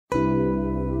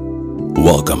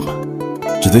Welcome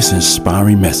to this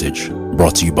inspiring message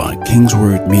brought to you by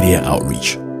Kingsword Media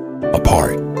Outreach, a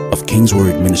part of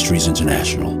Kingsword Ministries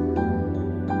International.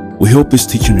 We hope this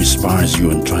teaching inspires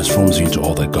you and transforms you into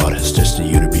all that God has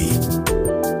destined you to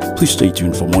be. Please stay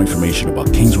tuned for more information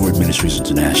about Kingsword Ministries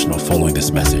International following this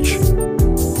message.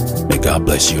 May God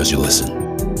bless you as you listen.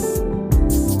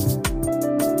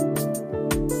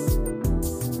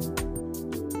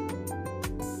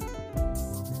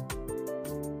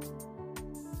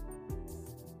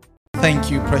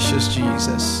 Thank you, precious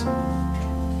Jesus.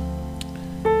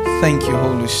 Thank you,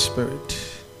 Holy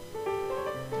Spirit.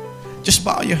 Just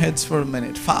bow your heads for a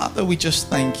minute. Father, we just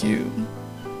thank you.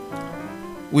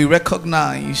 We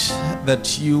recognize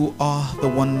that you are the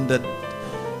one that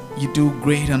you do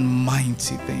great and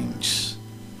mighty things.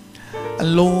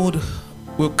 And Lord,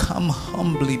 we'll come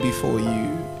humbly before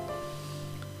you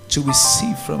to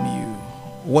receive from you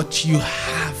what you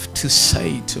have to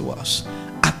say to us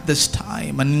at this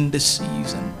time and in this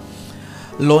season.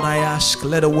 Lord, I ask,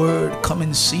 let a word come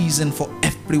in season for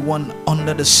everyone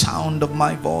under the sound of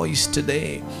my voice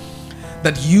today,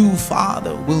 that you,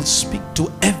 Father, will speak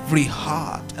to every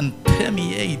heart and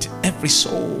permeate every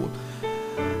soul,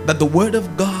 that the word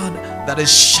of God that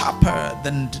is sharper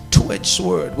than the two-edged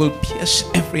sword will pierce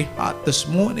every heart this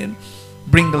morning,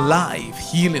 bring life,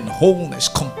 healing, wholeness,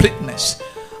 completeness.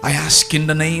 I ask in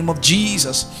the name of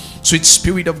Jesus, sweet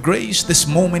Spirit of grace, this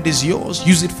moment is yours.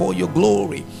 Use it for your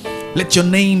glory. Let your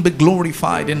name be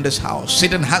glorified in this house.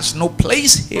 Satan has no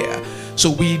place here.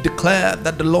 So we declare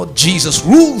that the Lord Jesus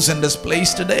rules in this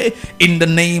place today in the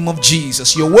name of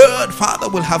Jesus. Your word, Father,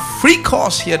 will have free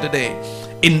course here today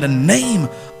in the name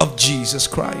of Jesus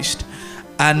Christ.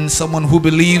 And someone who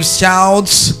believes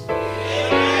shouts.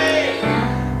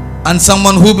 And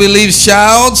someone who believes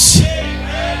shouts.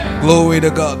 Glory to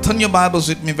God. Turn your Bibles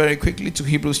with me very quickly to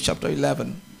Hebrews chapter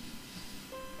 11.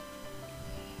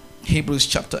 Hebrews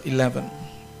chapter 11.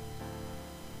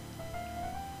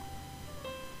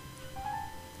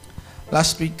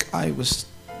 Last week I was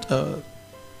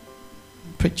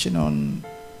preaching on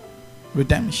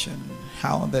redemption,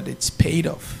 how that it's paid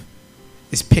off,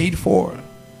 it's paid for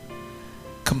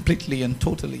completely and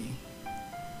totally,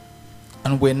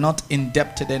 and we're not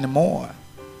indebted anymore.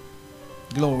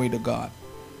 Glory to God.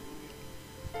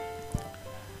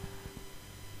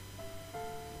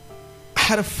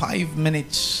 I had a 5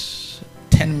 minutes,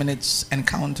 10 minutes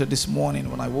encounter this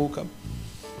morning when I woke up,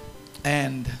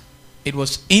 and it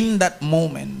was in that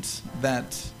moment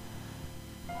that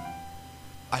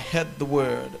I heard the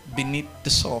word beneath the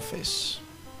surface,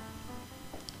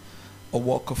 a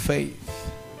walk of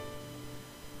faith,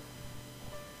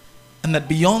 and that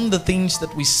beyond the things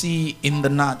that we see in the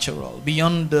natural,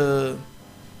 beyond the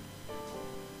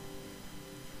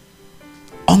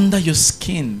under your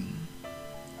skin,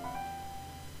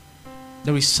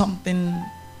 there is something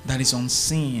that is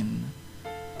unseen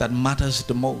that matters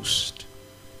the most.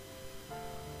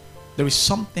 There is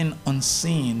something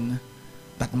unseen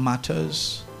that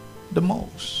matters the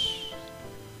most.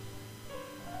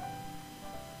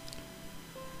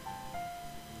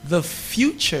 The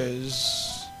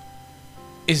futures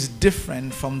is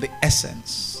different from the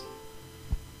essence.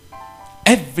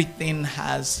 Everything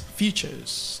has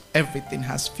futures. Everything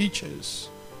has futures.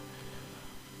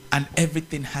 And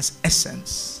everything has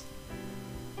essence.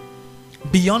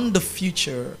 Beyond the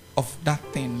future of that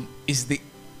thing is the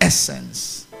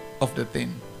essence of the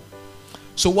thing.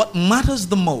 So what matters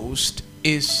the most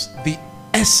is the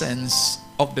essence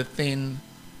of the thing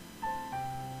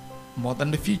more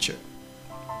than the future.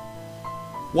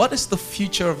 What is the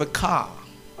future of a car?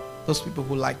 Those people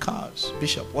who like cars.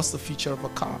 Bishop, what's the future of a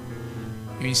car?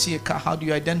 When you see a car, how do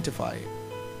you identify it?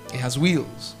 It has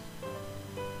wheels.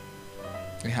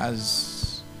 It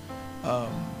has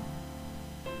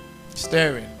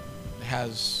steering. It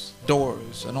has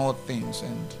doors and all things.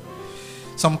 And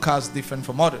some cars different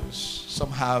from others.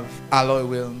 Some have alloy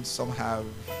wheels. Some have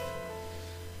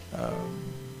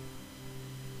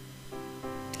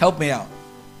help me out.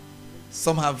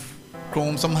 Some have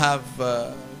chrome. Some have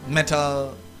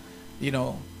metal. You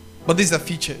know, but these are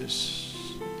features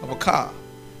of a car.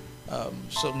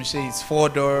 So you say it's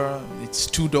 4-door. It's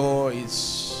 2-door.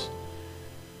 It's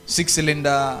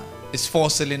 6-cylinder, it's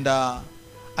 4-cylinder,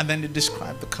 and then they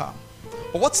describe the car.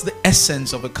 But what's the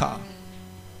essence of a car?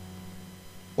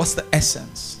 What's the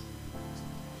essence?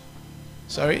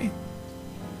 Sorry?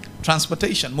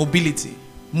 Transportation, mobility,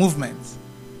 movement.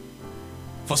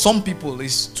 For some people,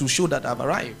 is to show that I've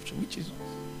arrived, which is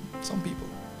some people.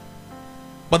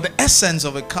 But the essence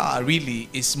of a car really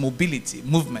is mobility,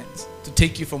 movement, to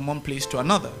take you from one place to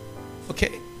another.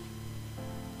 Okay?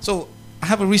 So I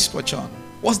have a wristwatch on.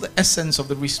 What's the essence of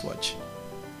the wristwatch?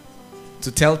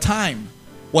 To tell time.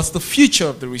 What's the future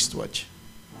of the wristwatch?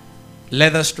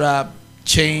 Leather strap,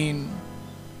 chain,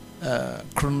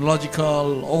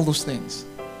 chronological, all those things.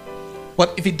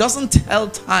 But if it doesn't tell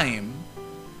time,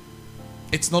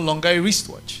 it's no longer a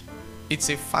wristwatch. It's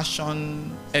a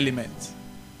fashion element.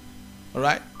 All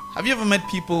right? Have you ever met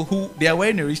people who they are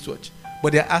wearing a wristwatch,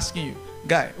 but they're asking you,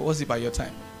 guy, what's it by your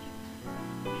time?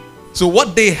 So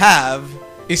what they have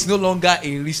is no longer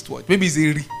a wristwatch. Maybe it's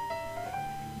a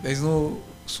there's no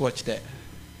swatch there.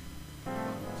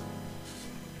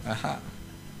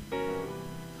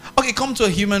 Okay, come to a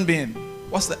human being.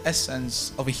 What's the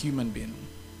essence of a human being?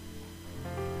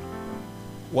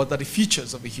 What are the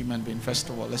features of a human being? First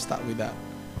of all, let's start with that.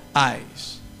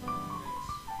 Eyes,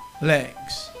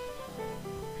 legs,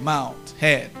 mouth,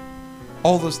 head,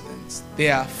 all those things. They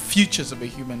are features of a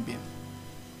human being.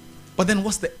 But then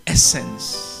what's the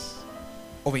essence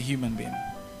of a human being?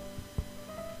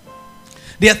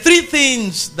 There are three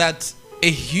things that a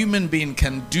human being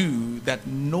can do that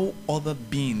no other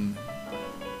being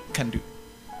can do.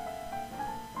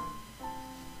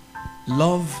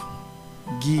 Love,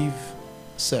 give,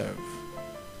 serve.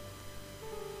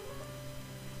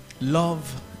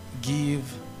 Love,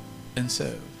 give, and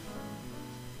serve.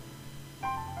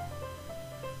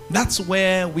 That's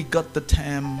where we got the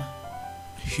term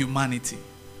humanity.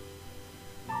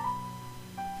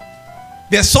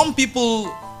 There are some people,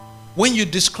 when you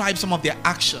describe some of their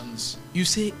actions, you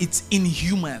say it's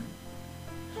inhuman.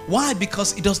 Why?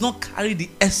 Because it does not carry the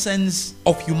essence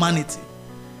of humanity.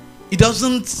 It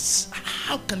doesn't.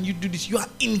 How can you do this? You are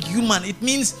inhuman. It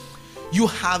means you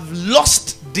have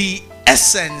lost the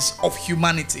essence of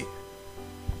humanity.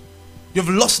 You've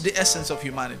lost the essence of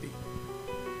humanity.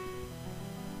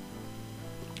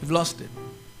 You've lost it.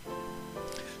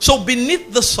 So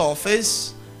beneath the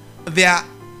surface, there are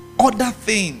other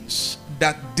things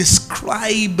that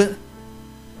describe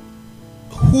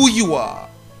who you are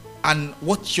and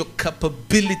what your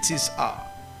capabilities are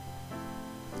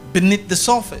beneath the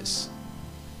surface.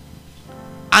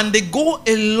 And they go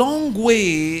a long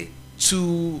way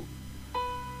to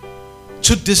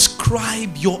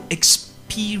describe your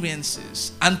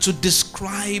experiences and to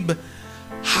describe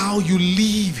how you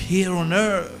live here on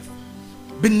earth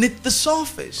beneath the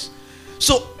surface.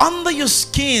 So under your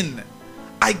skin,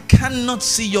 I cannot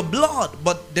see your blood,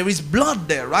 but there is blood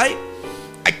there, right?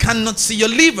 I cannot see your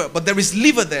liver, but there is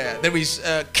liver there. There is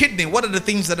kidney. What are the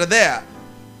things that are there?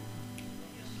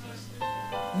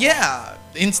 Yeah,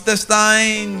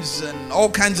 intestines and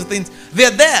all kinds of things. They're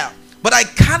there, but I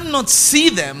cannot see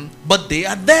them, but they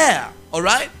are there. All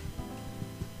right?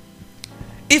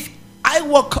 If I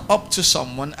walk up to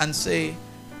someone and say,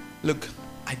 look,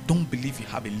 I don't believe you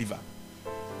have a liver.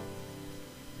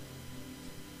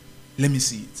 Let me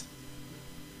see it.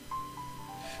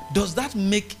 Does that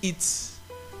make it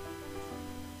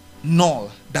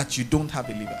null that you don't have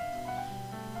a liver?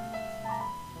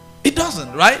 It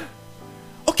doesn't, right?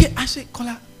 Okay, I say,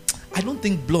 Kola, I don't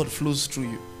think blood flows through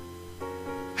you.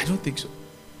 I don't think so.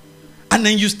 And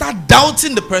then you start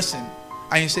doubting the person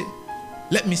and you say,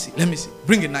 let me see,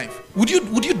 bring a knife. Would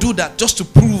you do that just to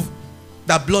prove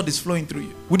that blood is flowing through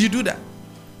you? Would you do that?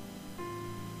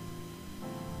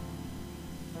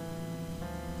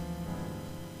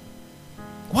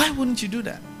 Why wouldn't you do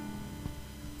that?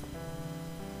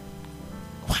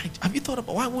 Why? Have you thought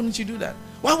about why wouldn't you do that?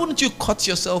 Why wouldn't you cut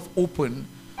yourself open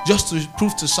just to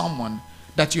prove to someone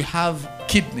that you have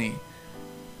kidney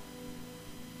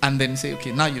and then say,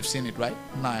 okay, now you've seen it, right?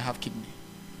 Now I have kidney.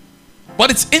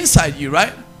 But it's inside you,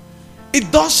 right?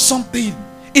 It does something.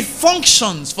 It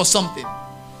functions for something.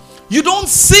 You don't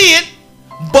see it,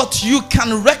 but you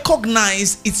can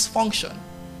recognize its function.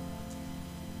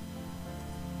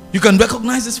 You can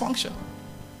recognize its function.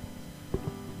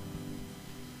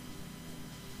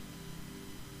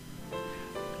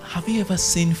 Have you ever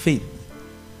seen faith?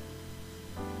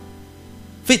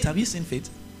 Faith, have you seen faith?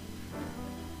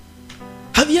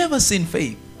 Have you ever seen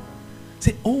faith?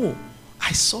 Say, oh,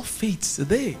 I saw faith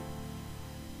today.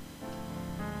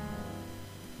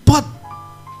 But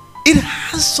it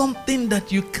has something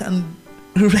that you can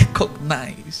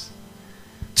recognize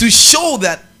to show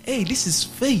that, hey, this is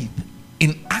faith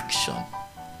in action.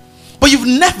 But you've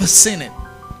never seen it.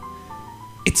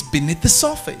 It's beneath the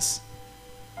surface.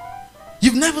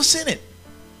 You've never seen it.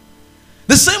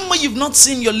 The same way you've not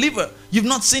seen your liver, you've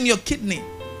not seen your kidney.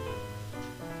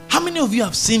 How many of you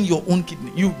have seen your own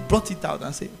kidney? You brought it out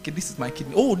and say, okay, this is my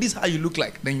kidney. Oh, this is how you look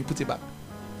like. Then you put it back.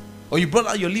 Or you brought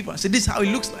out your liver and say, this is how it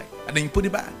looks like. And then you put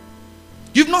it back.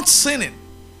 You've not seen it.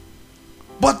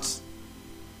 But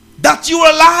that you're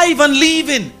alive and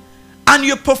living and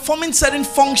you're performing certain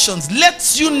functions,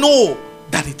 lets you know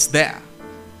that it's there.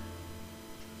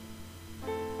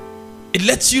 It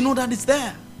lets you know that it's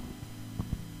there.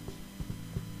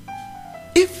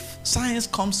 If science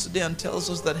comes today and tells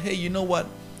us that, hey, you know what,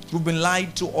 we've been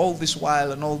lied to all this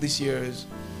while and all these years,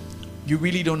 you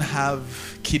really don't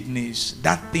have kidneys.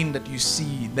 That thing that you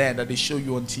see there that they show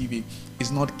you on TV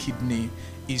is not kidney,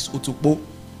 it's utukbo.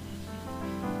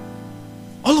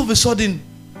 All of a sudden,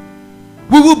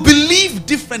 we will believe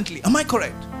differently. Am I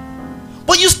correct?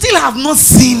 But you still have not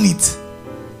seen it.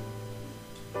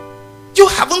 You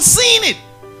haven't seen it,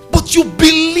 but you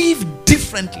believe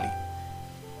differently.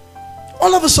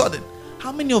 All of a sudden,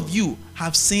 how many of you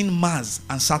have seen Mars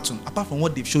and Saturn apart from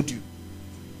what they've showed you?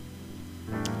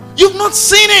 You've not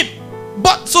seen it,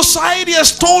 but society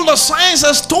has told us, science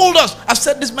has told us. I've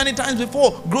said this many times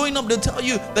before. Growing up, they'll tell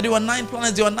you that there were 9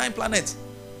 planets. There were 9 planets.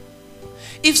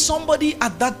 If somebody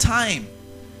at that time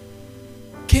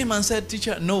came and said,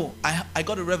 teacher, no, I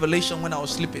got a revelation when I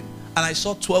was sleeping and I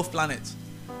saw 12 planets,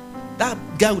 that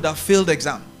guy would have failed the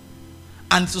exam.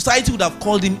 And society would have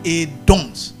called him a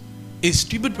dunce, a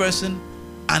stupid person,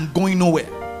 and going nowhere.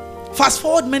 Fast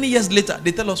forward many years later,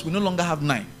 they tell us we no longer have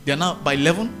 9. They are now by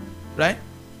 11, right?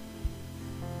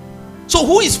 So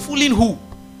who is fooling who?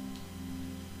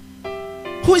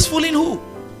 Who is fooling who?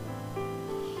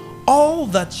 All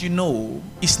that you know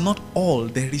is not all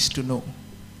there is to know.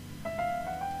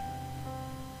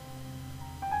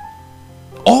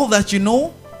 All that you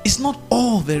know is not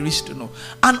all there is to know.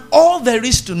 And all there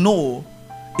is to know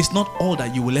is not all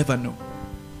that you will ever know.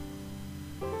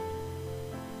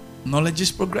 Knowledge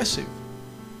is progressive.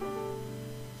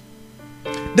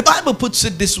 The Bible puts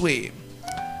it this way: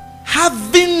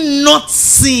 having not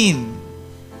seen,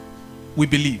 we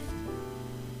believe.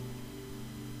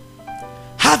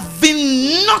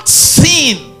 Having not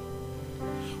seen,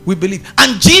 we believe.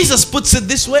 And Jesus puts it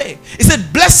this way. He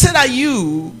said, blessed are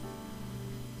you,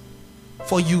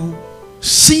 for you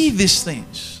see these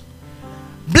things.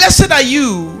 Blessed are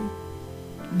you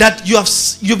that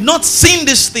you've not seen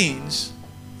these things,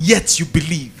 yet you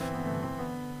believe.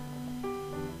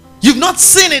 You've not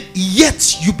seen it,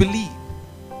 yet you believe.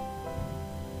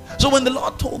 So when the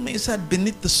Lord told me, he said,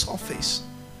 beneath the surface,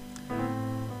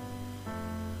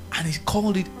 and he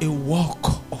called it a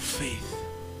walk of faith.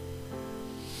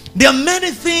 There are many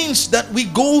things that we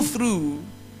go through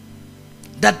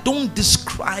that don't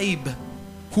describe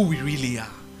who we really are.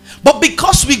 But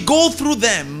because we go through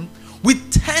them, we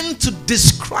tend to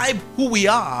describe who we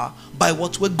are by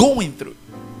what we're going through.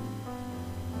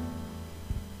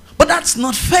 But that's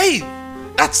not faith.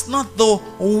 That's not the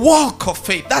walk of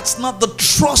faith. That's not the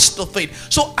trust of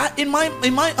faith. So in my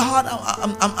heart,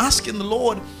 I'm asking the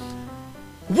Lord,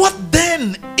 what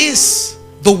then is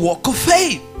the walk of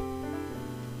faith?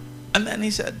 And then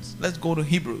he said, let's go to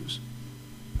Hebrews.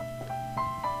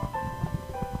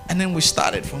 And then we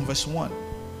started from verse 1.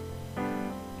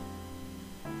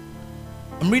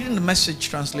 I'm reading the Message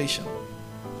translation.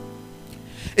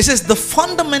 It says, the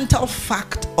fundamental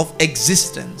fact of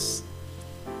existence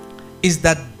is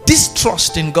that this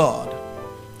trust in God,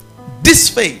 this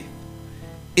faith,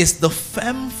 is the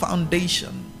firm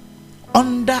foundation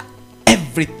under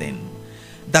everything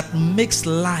that makes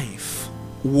life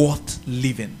worth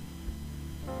living.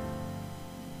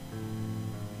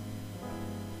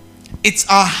 It's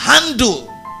our handle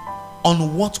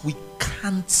on what we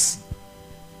can't see.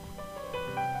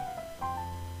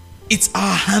 It's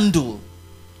our handle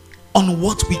on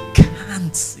what we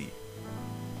can't see.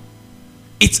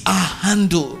 It's our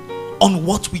handle on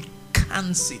what we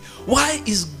can't see. Why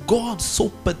is God so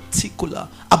particular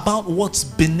about what's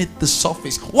beneath the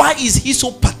surface? Why is he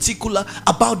so particular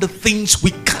about the things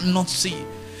we cannot see?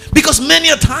 Because many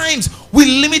a times we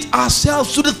limit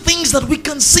ourselves to the things that we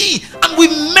can see, and we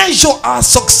measure our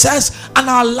success and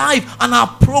our life and our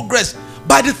progress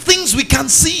by the things we can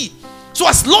see. So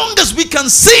as long as we can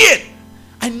see it,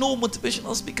 I know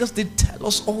motivational speakers, they tell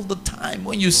us all the time,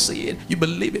 when you see it, you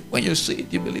believe it. When you see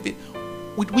it, you believe it.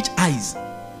 With which eyes?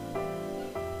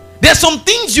 There are some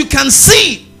things you can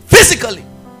see physically.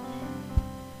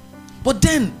 But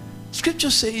then,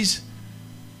 scripture says,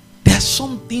 there are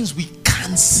some things we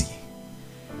can't see.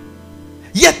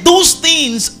 Yet those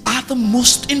things are the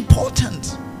most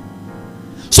important.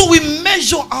 So we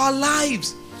measure our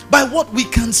lives by what we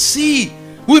can see.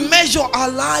 We measure our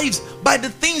lives by the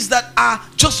things that are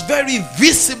just very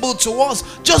visible to us.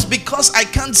 Just because I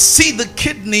can't see the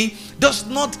kidney does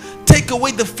not take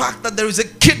away the fact that there is a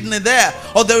kidney there,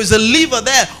 or there is a liver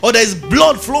there, or there is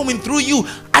blood flowing through you.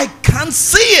 I can't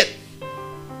see it,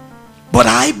 but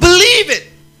I believe it.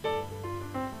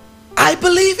 I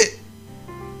believe it.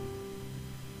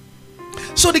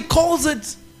 So they calls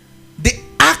it the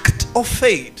act of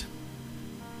faith.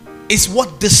 Is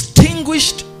what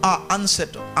distinguished our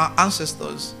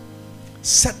ancestors,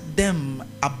 set them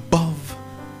above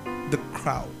the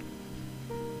crowd.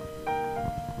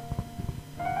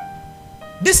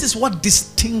 This is what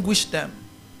distinguished them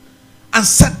and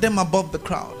set them above the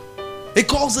crowd. He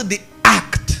calls it the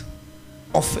act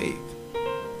of faith.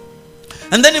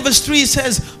 And then in verse 3 it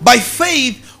says, by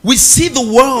faith we see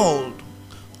the world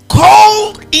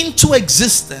called into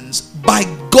existence by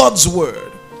God's word.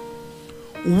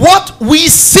 What we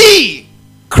see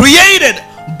created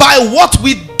by what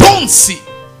we don't see.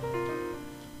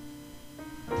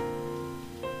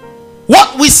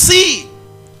 What we see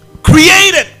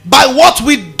created by what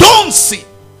we don't see.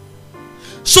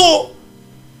 So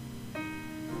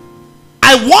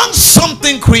I want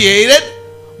something created,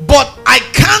 but I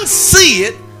can't see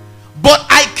it, but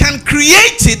I can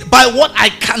create it by what I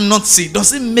cannot see.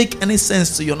 Does it make any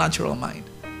sense to your natural mind?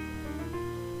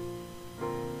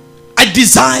 I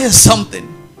desire something.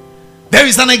 There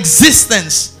is an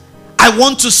existence I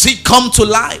want to see come to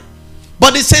life.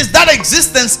 But it says that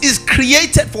existence is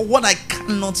created for what I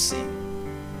cannot see.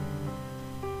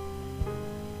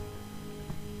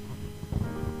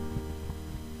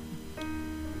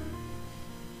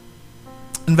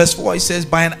 In verse 4 it says,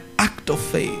 by an act of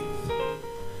faith,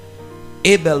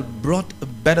 Abel brought a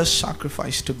better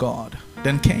sacrifice to God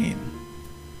than Cain.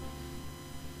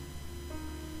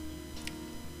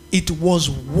 It was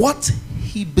what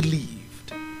he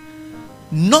believed,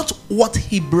 not what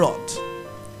he brought,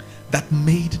 that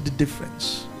made the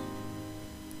difference.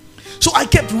 So I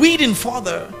kept reading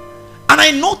further, and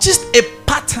I noticed a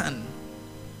pattern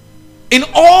in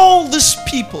all these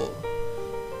people.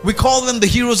 We call them the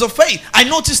heroes of faith. I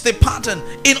noticed a pattern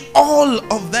in all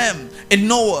of them. In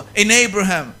Noah, in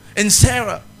Abraham, in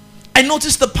Sarah. I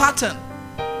noticed the pattern.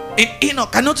 In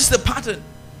Enoch, I noticed the pattern.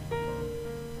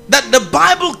 That the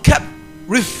Bible kept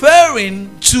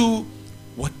referring to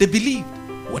what they believed.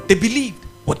 What they believed.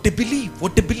 What they believed.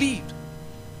 What they believed.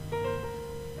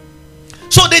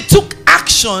 So they took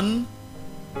action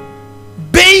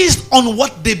based on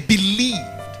what they believed.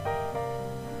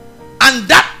 And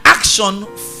that action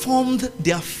formed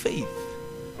their faith.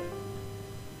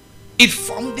 It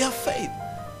formed their faith.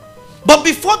 But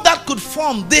before that could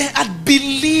form, they had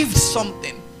believed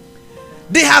something.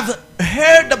 They have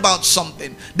heard about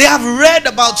something. They have read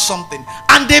about something.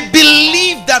 And they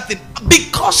believed that thing.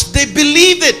 Because they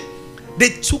believed it, they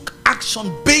took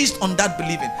action based on that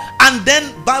believing. And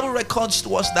then Bible records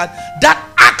to us that that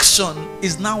action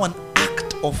is now an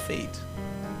act of faith.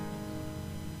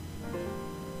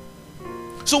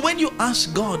 So when you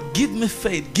ask God, give me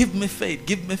faith, give me faith,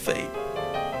 give me faith,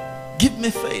 give me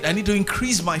faith, I need to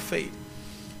increase my faith,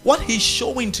 what he's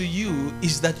showing to you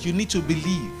is that you need to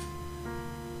believe.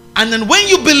 And then when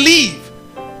you believe,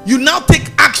 you now take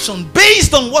action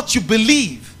based on what you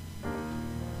believe.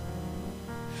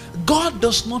 God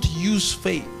does not use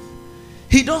faith.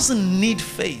 He doesn't need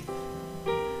faith.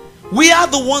 We are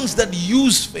the ones that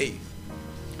use faith.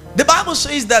 The Bible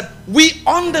says that we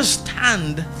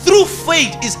understand, through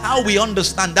faith is how we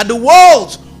understand that the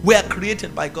worlds were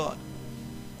created by God,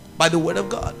 by the word of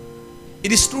God.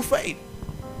 It is through faith.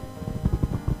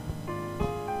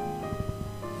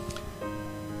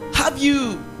 Have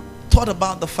you thought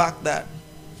about the fact that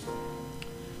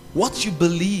what you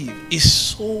believe is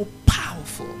so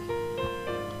powerful?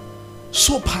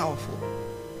 So powerful.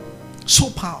 So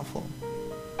powerful.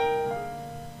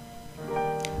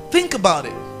 Think about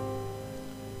it.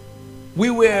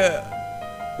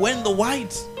 When the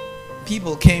white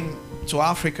people came to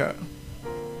Africa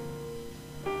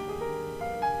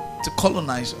to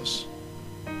colonize us,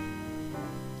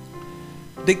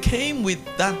 they came with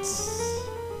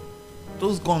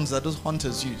those guns that those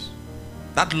hunters use.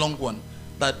 That long one,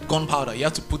 that gunpowder. You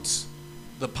have to put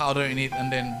the powder in it and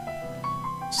then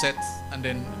set and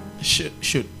then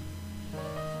shoot.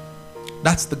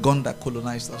 That's the gun that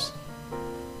colonized us.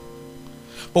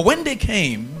 But when they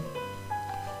came,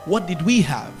 what did we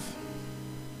have?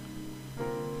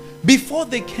 Before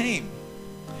they came,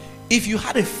 if you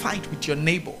had a fight with your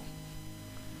neighbor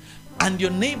and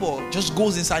your neighbor just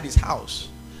goes inside his house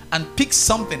and picks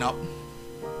something up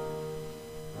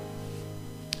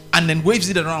and then waves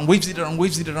it around,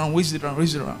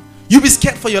 you'll be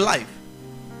scared for your life.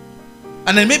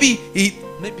 And then maybe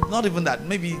not even that,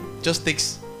 maybe just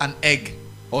takes an egg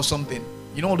or something.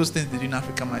 You know all those things they do in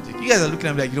African Magic. You guys are looking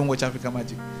at me like you don't watch African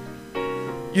Magic.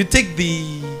 You take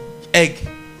the egg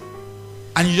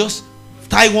and you just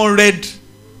tie one red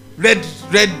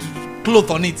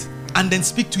cloth on it and then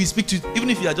speak to it. Even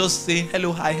if you are just saying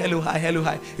hello, hi, hello, hi, hello,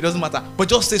 hi, it doesn't matter. But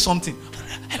just say something.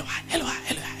 Hello, hi, hello, hi,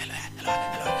 hello, hi, hello, hi, hello, hi,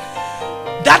 hello,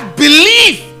 hi. That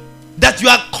belief that you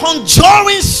are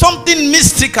conjuring something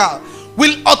mystical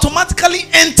will automatically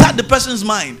enter the person's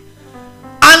mind.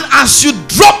 And as you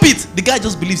drop it, the guy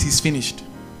just believes he's finished.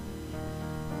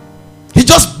 He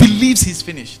just believes he's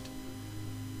finished.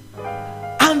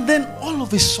 And then all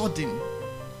of a sudden,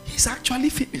 he's actually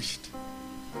finished.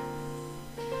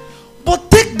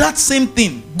 But take that same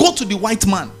thing, go to the white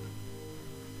man.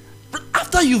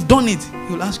 After you've done it,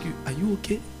 he will ask you, are you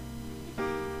okay?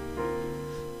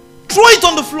 Throw it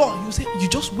on the floor. You say, you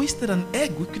just wasted an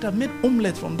egg. We could have made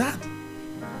omelette from that.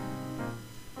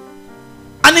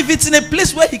 And if it's in a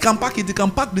place where he can pack it, he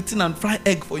can pack the tin and fry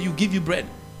egg for you, give you bread.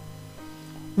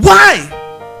 Why?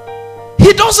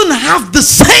 He doesn't have the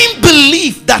same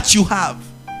belief that you have.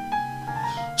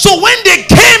 So when they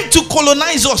came to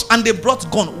colonize us and they brought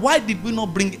gun, why did we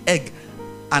not bring egg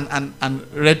and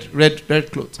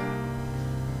red cloth?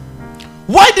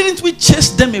 Why didn't we chase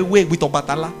them away with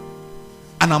Obatala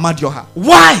and Amadioha?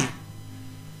 Why?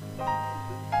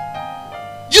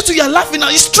 You two, you're laughing now.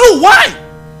 It's true. Why?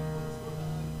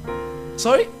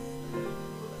 Sorry?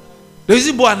 There is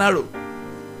a bow and arrow.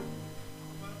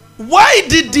 Why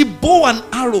did the bow and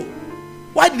arrow?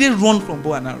 Why did they run from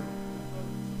bow and arrow?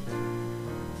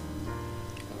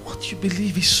 What you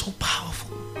believe is so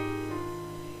powerful.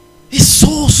 It's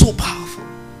so powerful.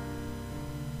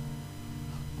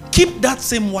 Keep that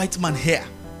same white man here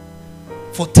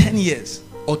for 10 years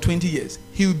or 20 years.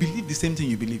 He will believe the same thing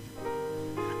you believe.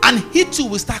 And he too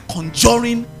will start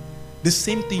conjuring the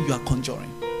same thing you are conjuring.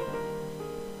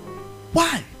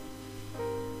 Why?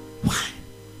 Why?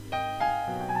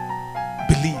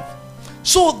 Believe.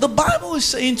 So the Bible is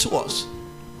saying to us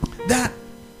that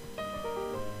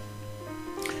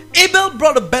Abel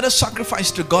brought a better sacrifice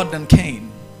to God than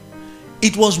Cain.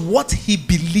 It was what he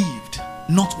believed,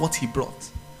 not what he brought,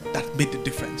 that made the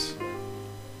difference.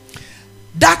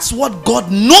 That's what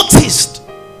God noticed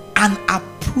and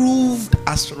approved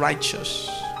as righteous.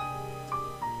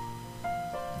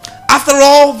 After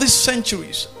all these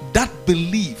centuries, that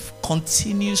belief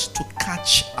continues to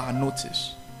catch our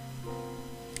notice.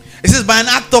 It says, by an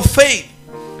act of faith,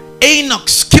 Enoch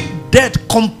skipped death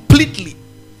completely.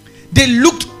 They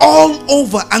looked all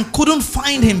over and couldn't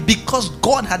find him because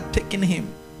God had taken him.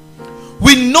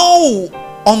 We know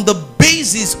on the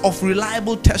basis of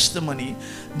reliable testimony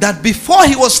that before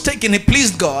he was taken, he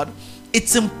pleased God.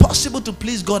 It's impossible to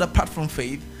please God apart from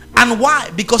faith. And why?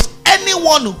 Because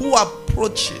anyone who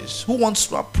wants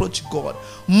to approach God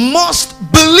must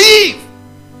believe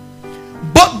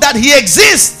but that he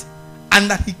exists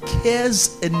and that he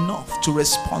cares enough to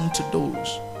respond to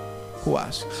those who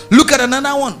ask. Look at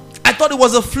another one. I thought it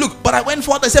was a fluke, but I went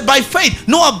forth. I said, by faith,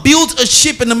 Noah built a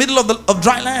ship in the middle of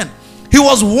dry land. He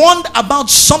was warned about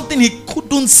something he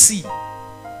couldn't see.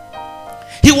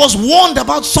 He was warned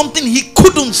about something he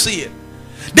couldn't see it.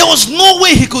 There was no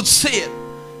way he could see it.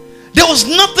 There was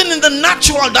nothing in the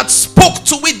natural that spoke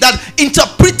to it, that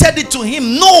interpreted it to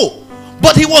him. No.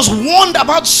 But he was warned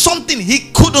about something he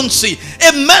couldn't see.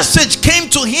 A message came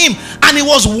to him and he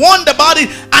was warned about it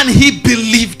and he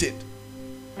believed it.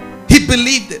 He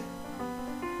believed it.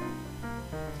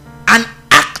 And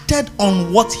acted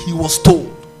on what he was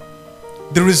told.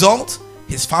 The result,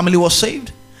 his family was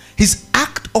saved. His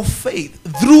act of faith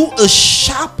drew a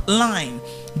sharp line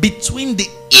between the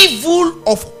evil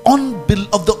of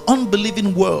the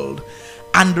unbelieving world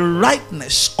and the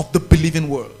rightness of the believing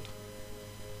world.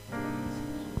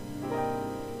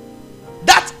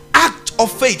 That act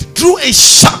of faith drew a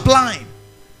sharp line.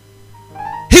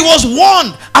 He was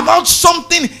warned about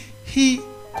something he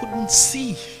couldn't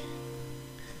see.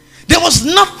 There was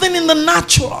nothing in the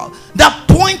natural that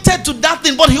pointed to that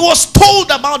thing, but he was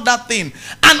told about that thing,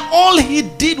 and all he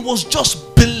did was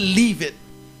just believe it.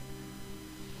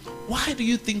 Why do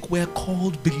you think we're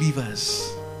called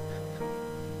believers?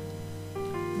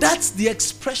 That's the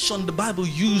expression the Bible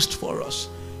used for us.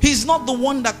 He's not the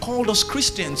one that called us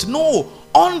Christians. No,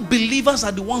 unbelievers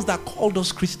are the ones that called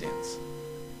us Christians.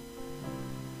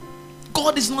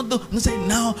 God is not the one say,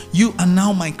 now you are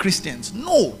now my Christians.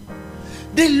 No.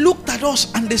 They looked at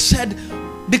us and they said,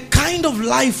 the kind of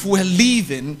life we're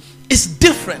living is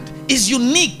different, is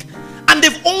unique. And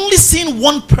they've only seen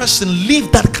one person live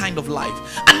that kind of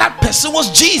life. And that person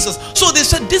was Jesus. So they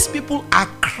said, these people are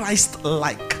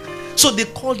Christ-like. So they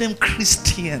call them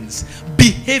Christians,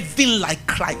 behaving like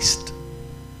Christ.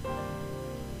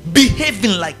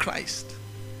 Behaving like Christ.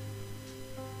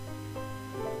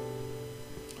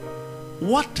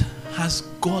 What has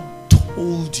God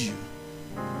told you?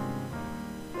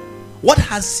 What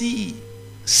has he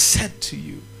said to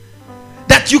you?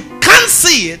 That you can't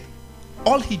see it.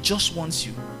 All he just wants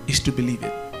you is to believe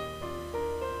it.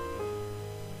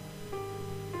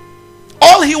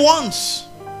 All he wants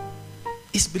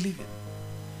is believe it.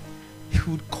 He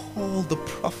would call the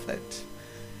prophet.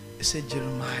 He said,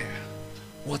 Jeremiah,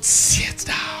 what seest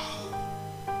thou?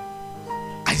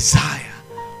 Isaiah,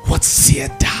 what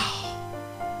seest thou?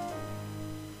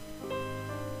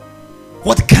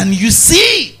 What can you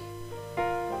see?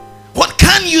 What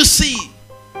can you see?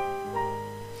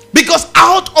 Because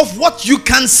out of what you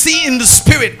can see in the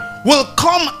spirit will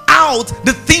come out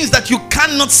the things that you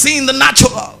cannot see in the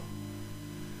natural.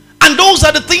 And those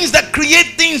are the things that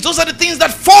create things. Those are the things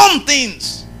that form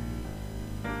things.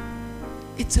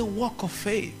 It's a walk of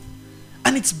faith.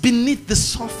 And it's beneath the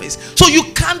surface. So you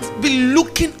can't be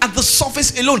looking at the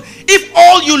surface alone. If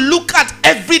all you look at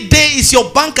every day is your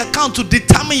bank account to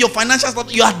determine your financial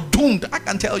status, you are doomed. I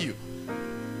can tell you.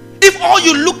 If all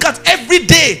you look at every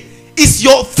day is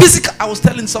your physical. I was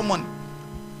telling someone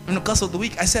in the course of the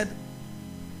week, I said,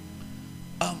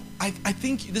 I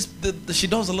think she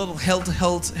does a lot of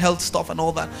health stuff and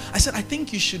all that. I said, I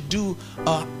think you should do,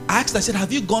 I asked, I said,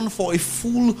 have you gone for a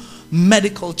full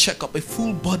medical checkup, a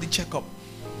full body checkup?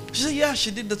 She said, yeah,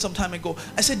 she did that some time ago.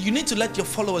 I said, you need to let your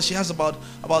followers, she has about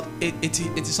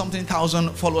 80 something thousand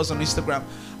followers on Instagram.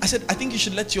 I said, I think you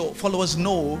should let your followers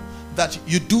know that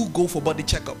you do go for body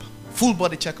checkup, full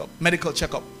body checkup, medical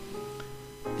checkup.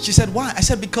 She said, why? I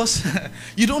said, because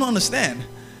you don't understand.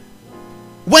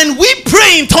 When we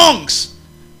pray in tongues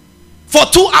for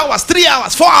 2 hours, 3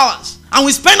 hours, 4 hours, and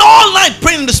we spend all night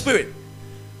praying in the spirit,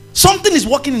 something is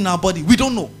working in our body. We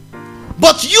don't know.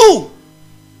 But you,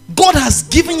 God has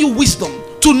given you wisdom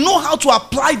to know how to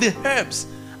apply the herbs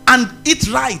and eat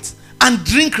right and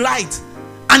drink right.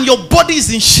 And your body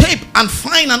is in shape and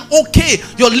fine and okay.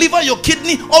 Your liver, your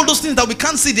kidney, all those things that we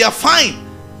can't see, they are fine.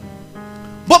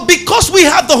 But because we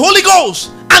have the Holy Ghost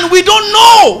and we don't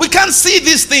know, we can't see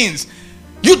these things.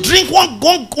 You drink one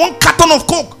carton of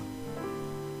Coke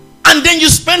and then you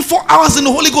spend 4 hours in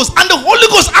the Holy Ghost, and the Holy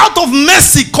Ghost out of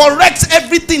mercy corrects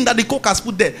everything that the Coke has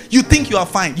put there. You think you are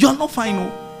fine. You are not fine.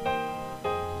 No.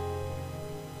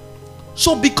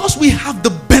 So because we have the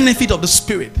benefit of the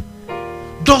Spirit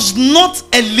does not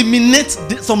eliminate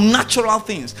some natural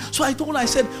things. So I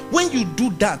said, when you do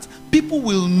that, people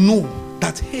will know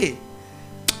that, hey,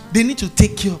 they need to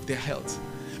take care of their health.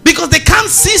 Because they can't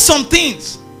see some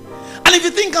things. And if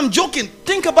you think I'm joking,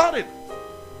 think about it.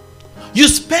 You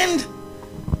spend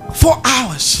 4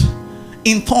 hours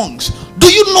in tongues.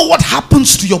 Do you know what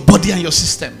happens to your body and your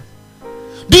system?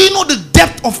 Do you know the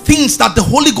depth of things that the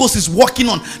Holy Ghost is working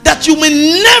on that you may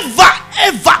never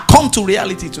ever come to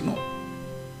reality to know?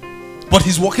 But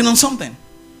he's working on something.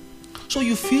 So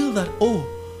you feel that, oh,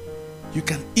 you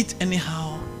can eat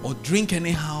anyhow or drink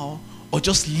anyhow or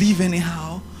just live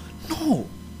anyhow. No,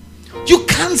 you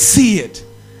can't see it.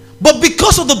 But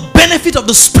because of the benefit of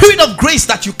the Spirit of grace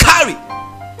that you carry,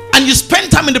 and you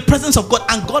spend time in the presence of God,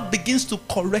 and God begins to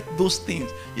correct those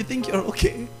things, you think you're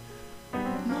okay.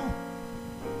 No.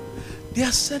 There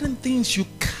are certain things you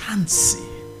can't see.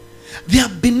 They are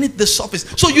beneath the surface.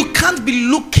 So you can't be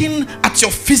looking at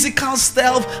your physical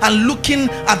self and looking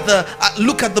at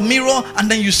look at the mirror, and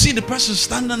then you see the person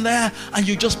standing there and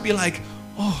you just be like,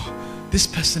 oh, this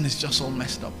person is just all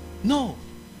messed up. No.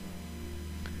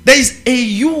 There is a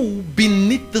you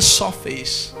beneath the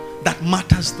surface that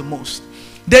matters the most.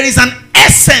 There is an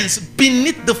essence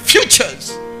beneath the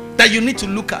futures that you need to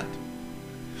look at.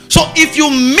 So if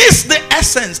you miss the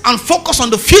essence and focus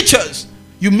on the futures,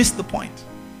 you miss the point.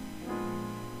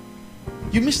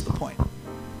 You miss the point.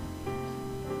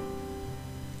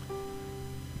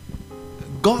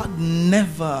 God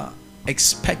never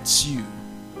expects you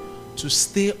to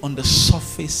stay on the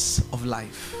surface of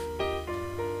life.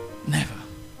 Never.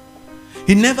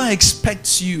 He never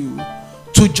expects you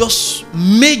to just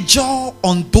major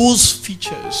on those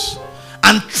features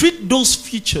and treat those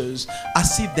features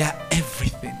as if they're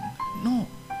everything. No.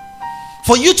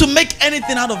 For you to make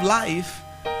anything out of life,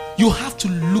 you have to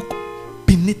look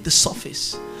beneath the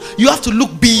surface. You have to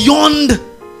look beyond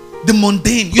the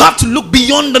mundane. You have to look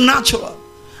beyond the natural.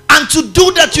 And to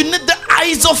do that, you need the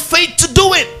eyes of faith to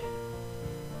do it.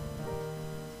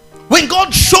 When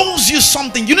God shows you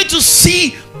something, you need to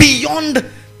see beyond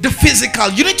the physical.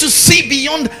 You need to see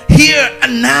beyond here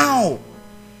and now.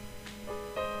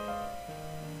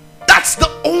 That's the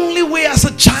only way as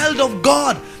a child of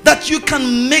God that you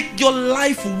can make your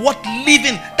life worth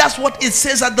living. That's what it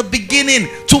says at the beginning.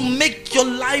 To make your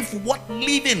life worth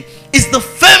living is the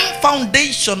firm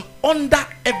foundation under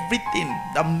everything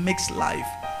that makes life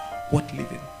worth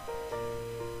living.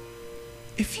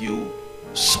 if you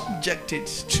subject it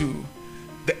to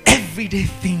the everyday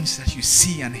things that you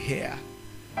see and hear,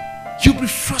 you'll be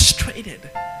frustrated.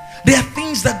 There are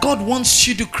things that God wants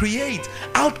you to create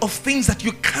out of things that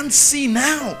you can't see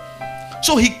now.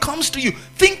 So he comes to you.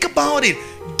 Think about it.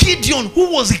 Gideon,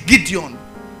 who was Gideon?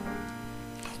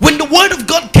 When the word of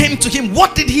God came to him,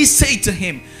 what did he say to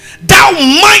him? Thou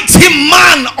mighty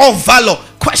man of valor.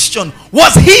 Question,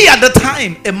 was he at the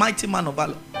time a mighty man of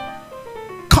valor?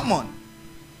 Come on.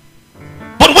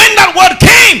 But when that word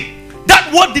came,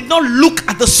 that word did not look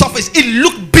at the surface. It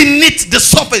looked beneath the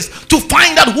surface to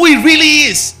find out who he really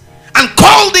is, and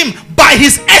called him by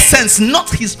his essence,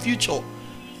 not his future.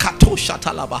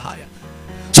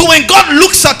 So when God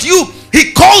looks at you,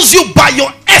 he calls you by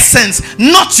your essence,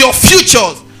 not your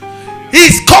futures.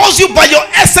 He calls you by your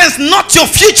essence, not your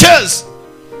futures.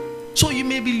 So you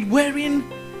may be wearing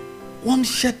one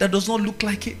shirt that does not look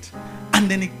like it, and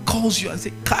then he calls you and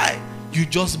say, Kai, you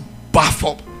just buff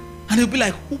up. And he'll be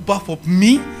like, who buff up?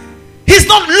 Me? He's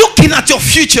not looking at your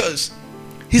futures.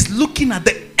 He's looking at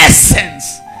the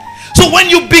essence. So when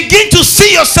you begin to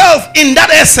see yourself in that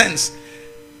essence,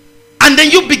 and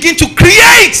then you begin to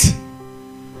create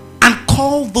and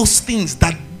call those things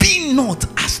that be not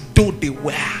as though they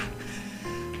were.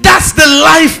 That's the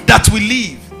life that we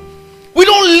live. We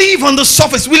don't live on the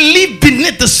surface. We live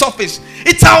beneath the surface.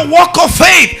 It's our walk of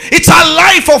faith. It's our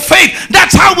life of faith.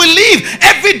 That's how we live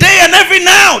every day and every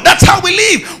now. That's how we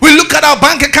live. We look at our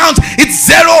bank account. It's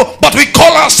zero, but we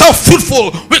call ourselves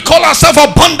fruitful. We call ourselves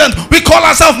abundant. We call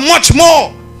ourselves much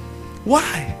more.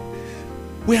 Why?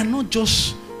 We are not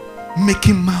just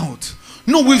making mouth.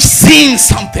 No, we've seen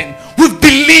something. We've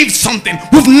believed something.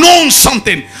 We've known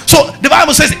something. So the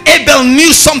Bible says Abel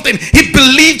knew something. He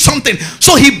believed something.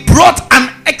 So he brought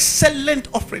an excellent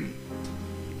offering.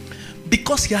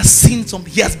 Because he has seen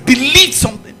something. He has believed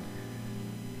something.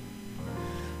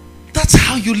 That's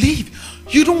how you live.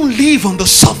 You don't live on the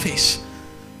surface.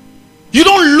 You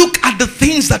don't look at the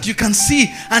things that you can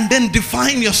see and then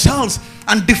define yourselves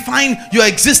and define your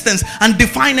existence and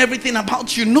define everything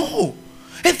about you. No.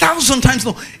 1,000 times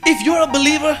no. If you're a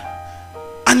believer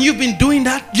and you've been doing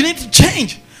that, you need to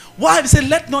change. Why? He said,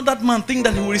 let not that man think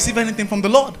that he will receive anything from the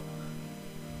Lord.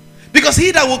 Because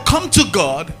he that will come to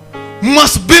God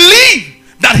must believe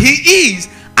that he is,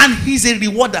 and he's a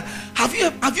rewarder. Have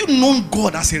you known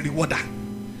God as a rewarder?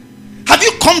 Have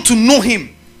you come to know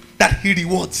him that he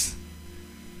rewards?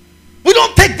 We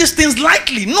don't take these things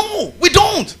lightly. No, we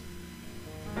don't.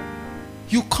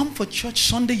 You come for church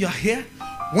Sunday, you're here.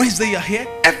 Wednesday, you're here.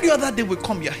 Every other day we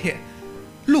come, you're here.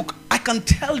 Look, I can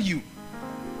tell you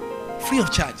free of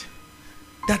charge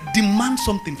that demand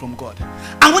something from God.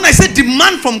 And when I say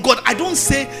demand from God, I don't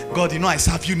say, God, I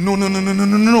serve you. No.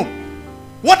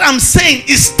 What I'm saying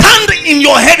is stand in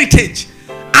your heritage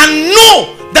and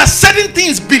know that certain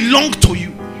things belong to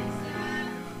you.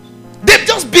 They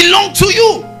just belong to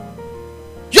you.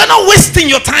 You're not wasting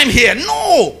your time here.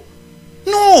 No.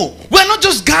 We're not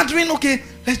just gathering, okay,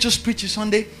 let's just preach a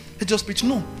Sunday. Let's just preach.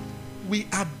 No. We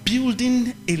are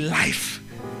building a life,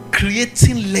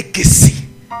 creating legacy,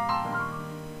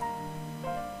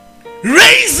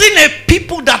 raising a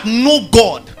people that know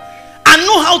God and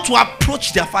know how to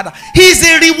approach their Father. He is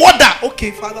a rewarder.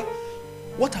 Okay, Father,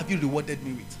 what have you rewarded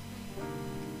me with?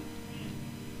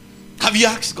 Have you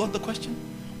asked God the question?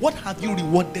 What have you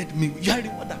rewarded me with? You are a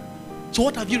rewarder. So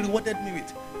what have you rewarded me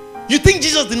with? You think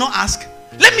Jesus did not ask?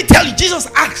 Let me tell you, Jesus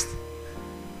asked.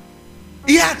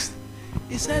 He asked.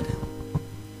 He said,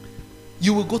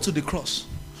 you will go to the cross.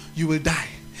 You will die.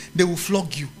 They will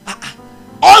flog you.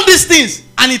 All these things.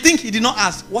 And he think he did not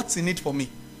ask, what's in it for me?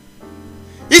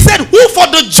 He said, who for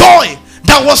the joy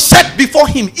that was set before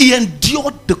him, he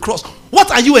endured the cross.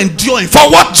 What are you enduring? For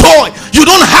what joy? You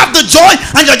don't have the joy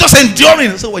and you're just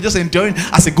enduring. So we're just enduring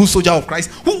as a good soldier of Christ.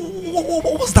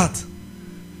 What was that?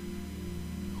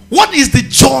 What is the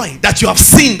joy that you have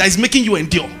seen that is making you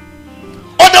endure?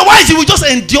 Otherwise, you will just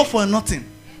endure for nothing.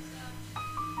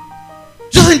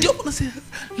 Just endure for nothing.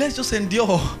 Let's just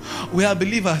endure. We are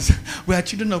believers. We are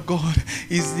children of God.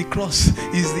 Is the cross.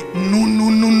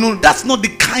 No. That's not the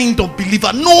kind of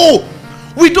believer. No.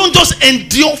 We don't just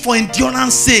endure for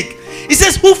endurance sake. He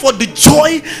says, who for the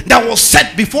joy that was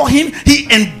set before him, he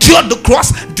endured the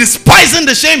cross, despising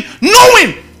the shame,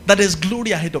 knowing that there's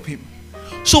glory ahead of him.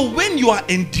 So when you are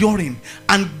enduring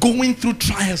and going through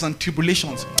trials and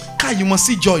tribulations, you must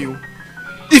see joy.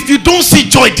 If you don't see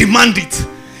joy, demand it.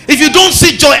 If you don't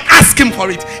see joy, ask him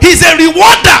for it. He's a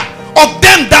rewarder of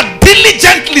them that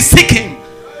diligently seek him.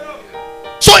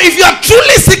 So if you are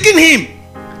truly seeking him,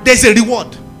 there's a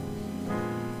reward.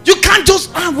 You can't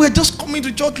just, we're just coming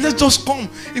to church, let's just come.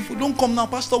 If we don't come now,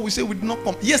 pastor will say we did not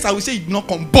come. Yes, I will say you did not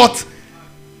come, but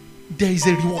there is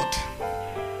a reward.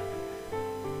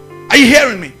 Are you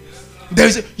hearing me?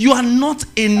 You are not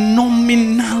a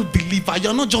nominal believer. You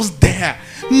are not just there.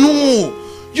 No.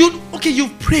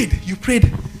 You've prayed. You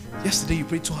prayed. Yesterday you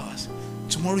prayed 2 hours.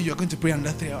 Tomorrow you are going to pray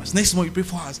another 3 hours. Next tomorrow you pray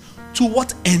 4 hours. To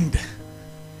what end?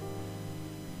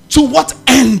 To what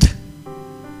end?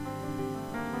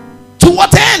 To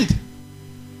what end?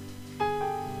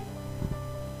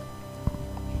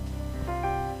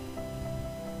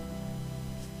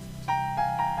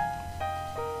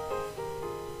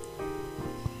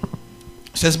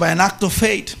 It says, by an act of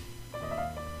faith,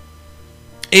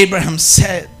 Abraham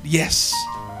said yes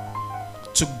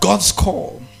to God's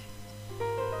call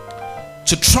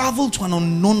to travel to an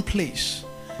unknown place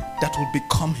that would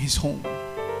become his home.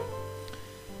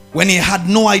 When he had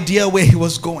no idea where he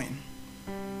was going,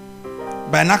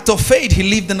 by an act of faith, he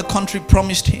lived in the country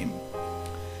promised him.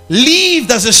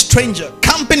 Lived as a stranger,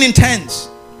 camping in tents.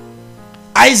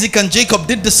 Isaac and Jacob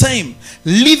did the same,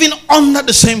 living under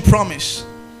the same promise.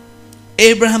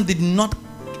 Abraham did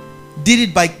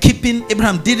it by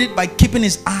keeping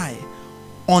his eye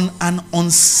on an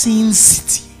unseen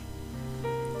city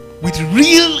with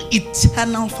real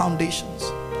eternal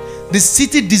foundations. The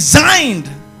city designed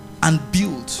and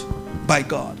built by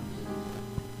God.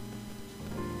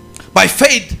 By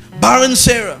faith, barren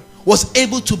Sarah was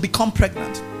able to become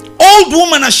pregnant, old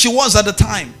woman as she was at the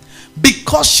time,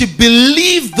 because she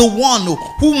believed the one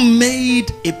who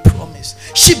made a promise.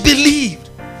 She believed.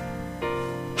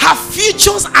 Her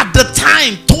futures at the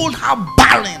time told her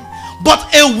barren, but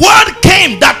a word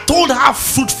came that told her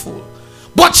fruitful.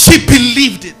 But she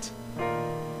believed it.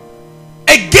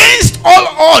 Against all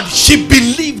odds, she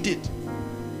believed it.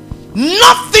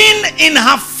 Nothing in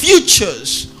her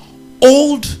futures,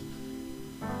 old,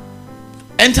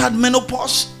 entered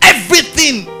menopause,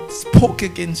 everything spoke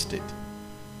against it.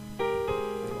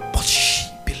 But she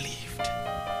believed.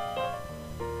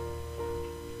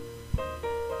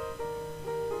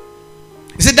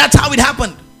 You see, that's how it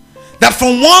happened. That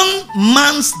from one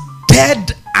man's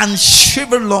dead and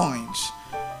shriveled loins,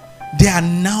 there are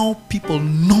now people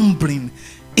numbering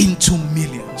into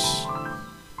millions.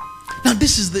 Now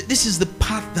this is the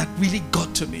part that really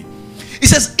got to me. It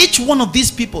says each one of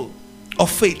these people of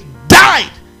faith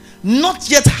died, not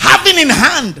yet having in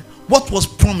hand what was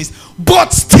promised,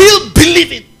 but still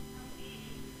believing.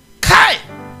 Kai.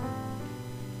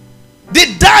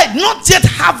 They died not yet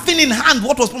having in hand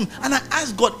what was promised. And I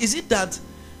asked God, is it that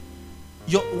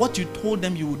what you told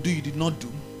them you would do, you did not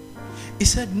do? He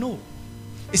said no.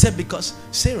 He said because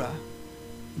Sarah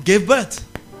gave birth.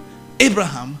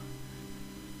 Abraham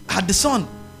had the son.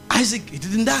 Isaac, he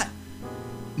didn't die.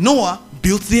 Noah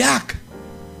built the ark.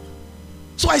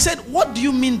 So I said, what do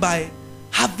you mean by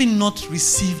having not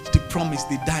received the promise,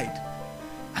 they died?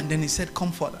 And then he said,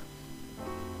 come further.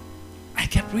 I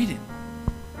kept reading.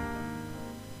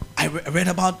 I read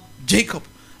about Jacob.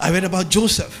 I read about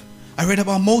Joseph. I read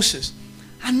about Moses.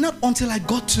 And not until I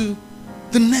got to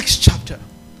the next chapter,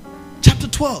 chapter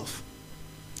 12,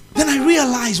 then I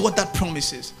realized what that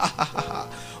promise is.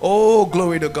 Oh,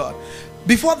 glory to God.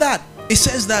 Before that, it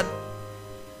says that,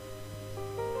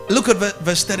 look at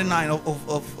verse 39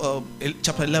 of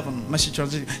chapter 11, Message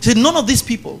translation. It said, none of these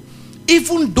people,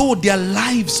 even though their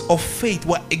lives of faith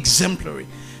were exemplary,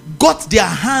 got their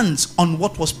hands on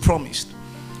what was promised.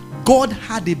 God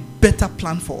had a better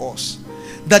plan for us,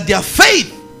 that their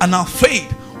faith and our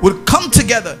faith will come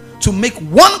together to make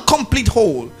one complete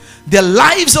whole. Their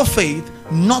lives of faith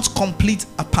not complete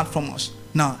apart from us.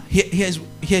 Now here's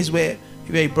where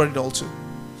he brought it all to.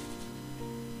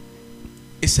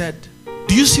 He said,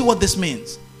 do you see what this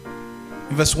means?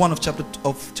 In verse 1 of chapter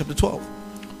 12,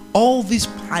 all these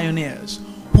pioneers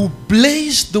who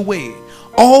blazed the way,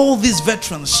 all these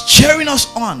veterans cheering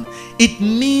us on, it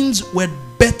means we'd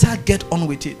better get on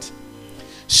with it.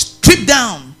 Strip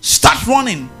down, start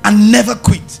running, and never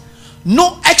quit.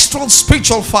 No extra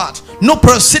spiritual fat, no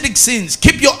parasitic sins.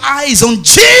 Keep your eyes on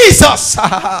Jesus.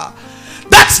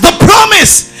 That's the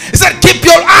promise. He said, keep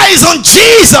your eyes on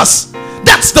Jesus.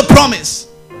 That's the promise.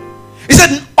 He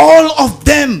said, all of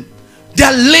them,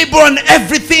 their labor and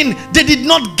everything, they did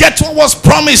not get what was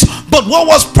promised, but what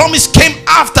was promised came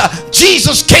after.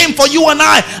 Jesus came for you and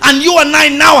I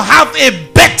now have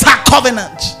a better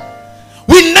covenant.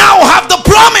 We now have the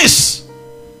promise.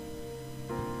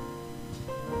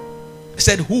 He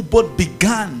said, who both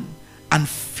began and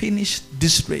finished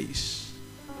this race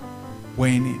were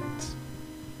in it.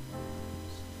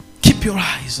 Keep your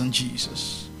eyes on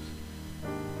Jesus.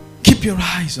 Keep your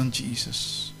eyes on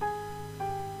Jesus.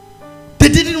 They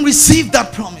didn't didn't receive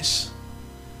that promise.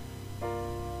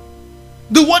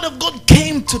 The word of God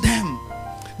came to them.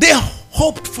 They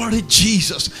hoped for a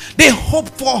Jesus. They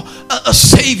hoped for a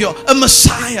Savior, a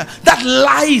Messiah, that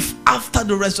life after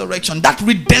the resurrection, that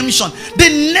redemption.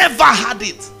 They never had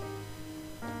it.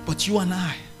 But you and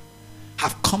I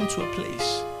have come to a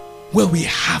place where we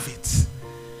have it.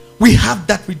 We have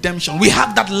that redemption. We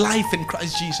have that life in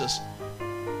Christ Jesus.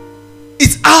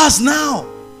 It's ours now.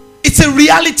 It's a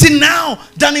reality now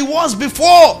than it was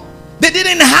before. They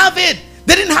didn't have it.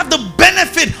 They didn't have the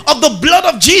benefit of the blood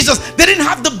of Jesus. They didn't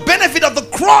have the benefit of the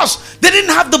cross. They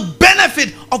didn't have the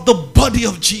benefit of the body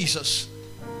of Jesus.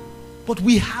 But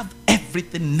we have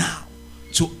everything now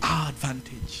to our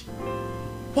advantage.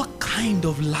 What kind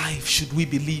of life should we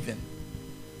be living?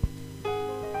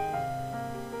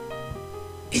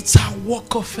 It's our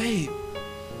walk of faith.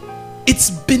 It's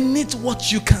beneath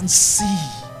what you can see.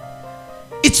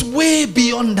 It's way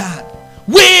beyond that.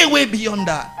 Way beyond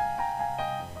that.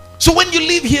 So when you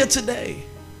leave here today,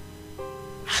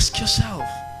 ask yourself,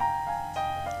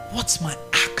 what's my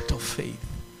act of faith?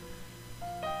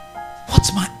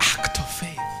 What's my act of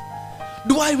faith?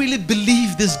 Do I really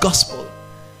believe this gospel?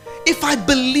 If I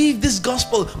believe this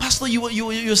gospel, Pastor,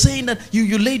 you're saying that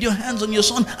you laid your hands on your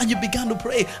son and you began to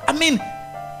pray. I mean,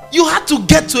 you had to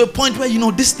get to a point where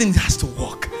this thing has to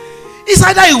work. It's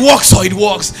either it works or it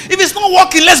works. If it's not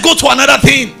working, let's go to another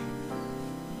thing.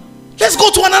 Let's go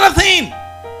to another thing.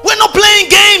 We're not playing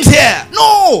games here.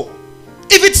 No.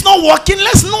 If it's not working,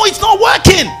 let's know it's not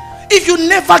working. If you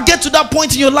never get to that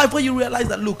point in your life where you realize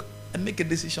that, look, and make a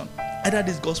decision. Either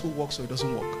this gospel works or it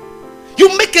doesn't work.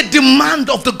 You make a demand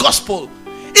of the gospel.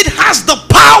 It has the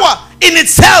power in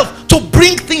itself to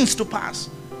bring things to pass.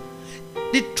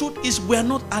 The truth is, we're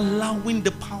not allowing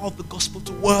the power of the gospel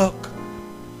to work.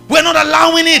 We're not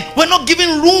allowing it. We're not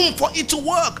giving room for it to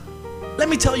work. Let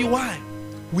me tell you why.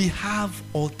 We have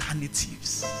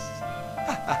alternatives.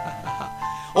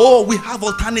 Oh, we have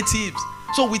alternatives.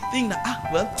 So we think that,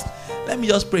 well, let me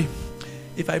just pray.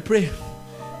 If I pray,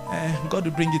 God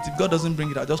will bring it. If God doesn't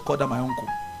bring it, I'll just call that my uncle.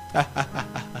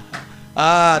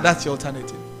 That's your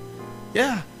alternative.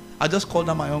 Yeah, I'll just call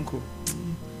that my uncle.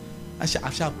 I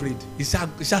shall prayed. It's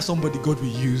just somebody God will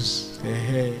use.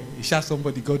 It's just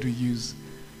somebody God will use.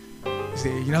 You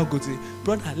say, go to say,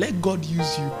 brother, let God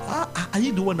use you. Are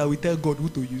you the one that will tell God who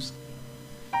to use?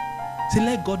 Say,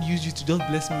 let God use you to just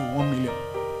bless me with 1 million.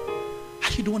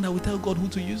 Are you the one that will tell God who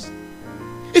to use?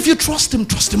 If you trust him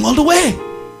all the way.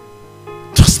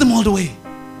 Trust him all the way.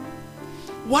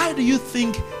 Why do you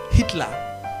think Hitler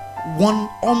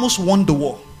almost won the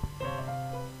war?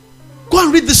 Go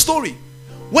and read the story.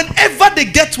 Whenever they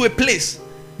get to a place,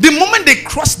 the moment they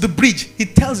cross the bridge, he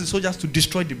tells the soldiers to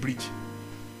destroy the bridge.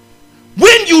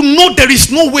 When you know there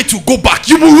is no way to go back,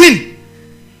 you will win.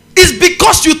 It's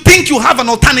because you think you have an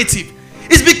alternative.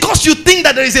 It's because you think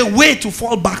that there is a way to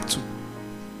fall back to.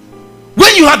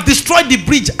 When you have destroyed the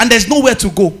bridge and there's nowhere to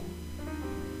go,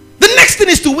 the next thing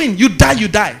is to win. You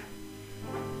die.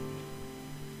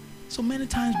 So many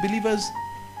times believers,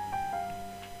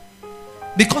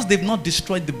 because they've not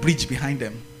destroyed the bridge behind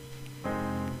them,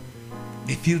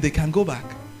 they feel they can go back.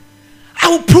 I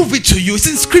will prove it to you. It's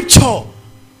in scripture.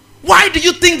 Why do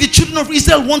you think the children of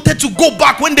Israel wanted to go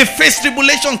back when they faced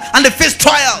tribulations and they faced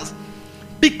trials?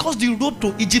 Because the road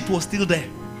to Egypt was still there.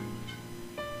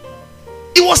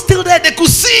 It was still there. They could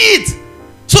see it.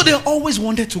 So they always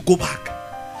wanted to go back.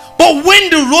 But when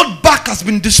the road back has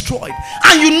been destroyed,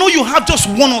 and you have just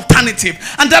one alternative,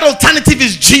 and that alternative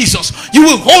is Jesus, you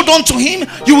will hold on to him.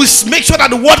 You will make sure that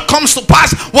the word comes to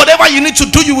pass. Whatever you need to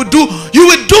do, you will do. You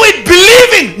will do it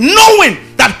believing,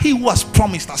 knowing that he who has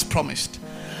promised has promised.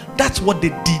 That's what they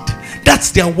did.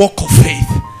 That's their walk of faith.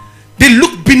 They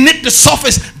looked beneath the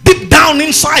surface, deep down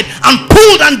inside, and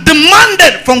pulled and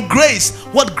demanded from grace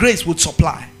what grace would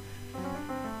supply.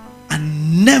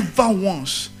 And never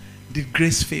once did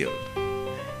grace fail.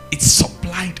 It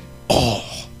supplied all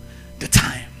the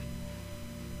time.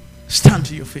 Stand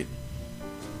to your feet.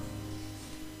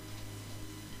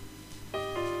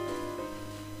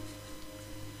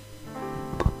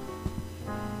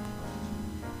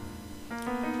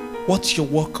 What's your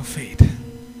walk of faith?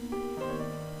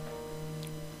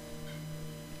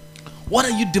 What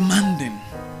are you demanding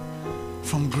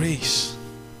from grace?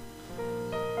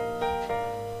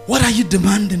 What are you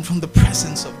demanding from the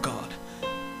presence of God?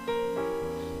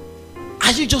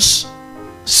 Are you just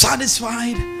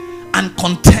satisfied and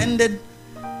contented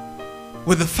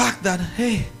with the fact that,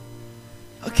 hey,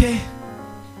 okay,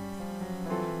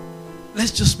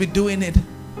 let's just be doing it?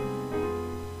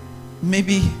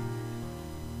 Maybe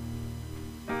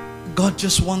God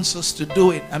just wants us to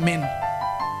do it. I mean,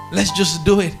 let's just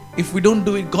do it. If we don't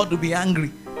do it, God will be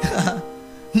angry.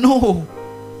 No,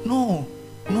 no,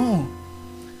 no.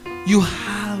 You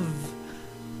have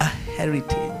a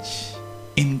heritage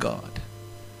in God.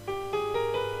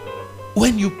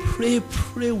 When you pray,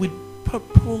 pray with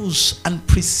purpose and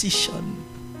precision.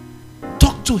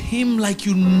 Talk to him like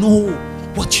you know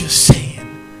what you're saying.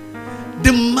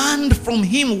 Demand from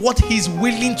him what he's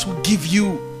willing to give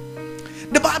you.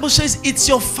 The Bible says it's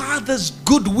your Father's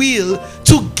good will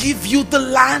to give you the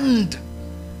land.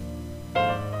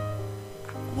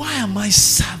 Why am I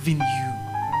serving you?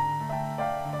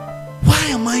 Why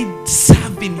am I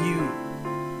serving you?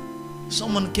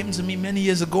 Someone came to me many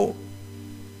years ago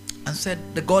and said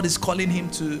that God is calling him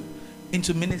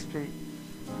into ministry,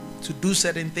 to do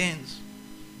certain things.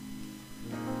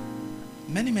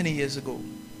 Many years ago.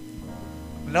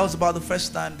 And that was about the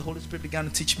first time the Holy Spirit began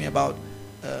to teach me about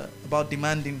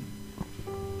demanding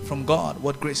from God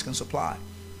what grace can supply.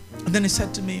 And then he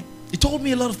said to me, he told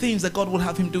me a lot of things that God would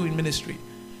have him do in ministry.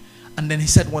 And then he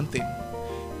said one thing.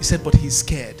 He said, but he's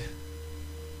scared.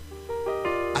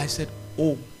 I said,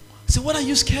 oh. I said, what are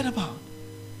you scared about?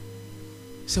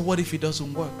 He said, what if it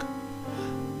doesn't work?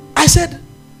 I said,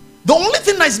 the only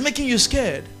thing that is making you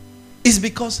scared is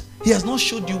because he has not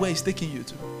showed you where he's taking you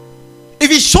to. If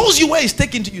he shows you where he's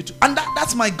taking you to, and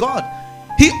that's my God,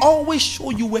 he always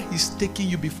shows you where he's taking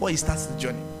you before he starts the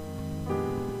journey.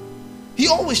 He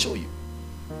always shows you.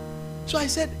 So I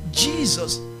said,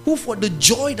 Jesus, who for the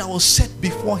joy that was set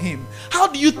before him, how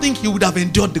do you think he would have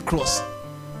endured the cross?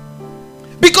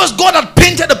 Because God had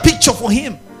painted a picture for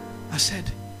him. I said,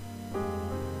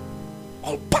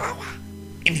 all power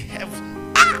in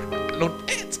heaven and on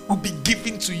earth will be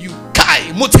given to you.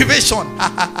 Kai, motivation.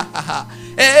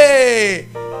 Hey,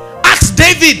 ask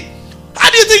David, how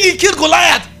do you think he killed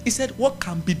Goliath? He said, what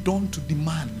can be done to the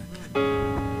man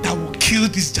that will kill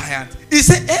this giant? He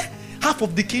said, half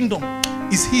of the kingdom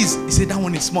is his. He said, that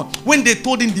one is small. When they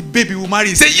told him the baby will marry,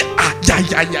 he said,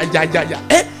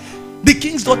 yeah. The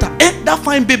king's daughter, that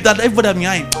fine babe that everybody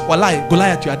behind. Wallahi,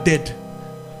 Goliath, you are dead.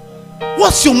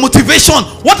 What's your motivation?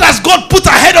 What has God put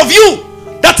ahead of you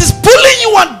that is pulling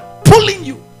you and pulling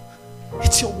you?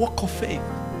 It's your walk of faith.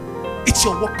 It's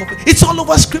your walk of faith. It's all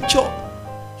over scripture.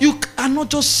 You are not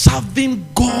just serving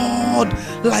God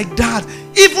like that.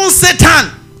 Even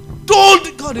Satan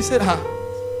told God, he said,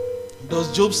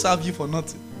 does Job serve you for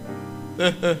nothing?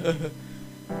 He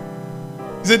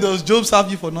said, does Job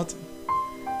serve you for nothing?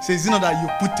 He says, you know that you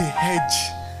put a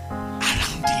hedge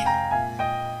around him.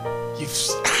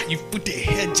 You've put a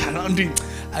hedge around him.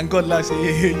 And God laughs,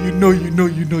 hey, you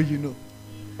know.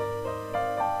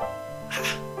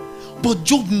 But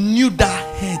Job knew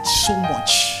that hedge so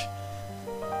much.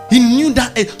 He knew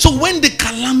that hedge. So when the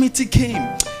calamity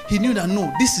came, he knew that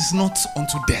no, this is not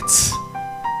unto death.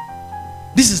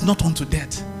 This is not unto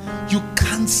death. You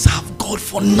can't serve God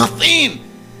for nothing.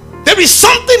 There is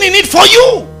something in it for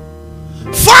you.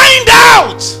 Find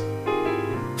out.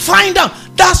 Find out.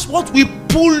 That's what we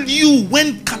pull you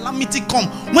when calamity come,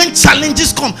 when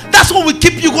challenges come. That's what will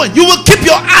keep you going. You will keep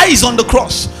your eyes on the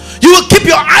cross. You will keep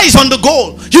your eyes on the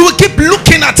goal. You will keep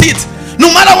looking at it. No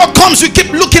matter what comes, you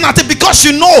keep looking at it because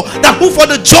you know that who for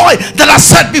the joy that I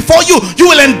set before you, you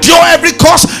will endure every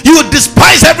cost. You will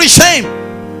despise every shame.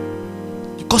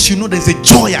 Because you know there's a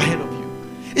joy ahead of you.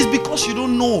 It's because you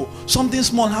don't know. Something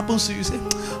small happens to you. You say,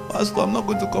 Pastor, I'm not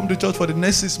going to come to church for the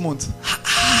next 6 months.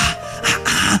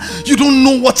 You don't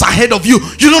know what's ahead of you.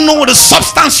 You don't know what the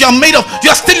substance you are made of. You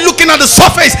are still looking at the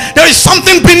surface. There is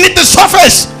something beneath the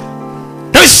surface.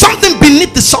 There is something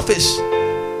beneath the surface.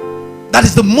 That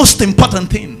is the most important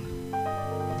thing.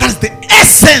 That is the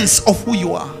essence of who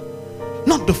you are.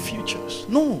 Not the futures.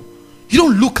 No. You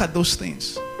don't look at those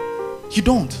things. You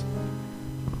don't.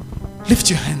 Lift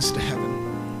your hands to heaven.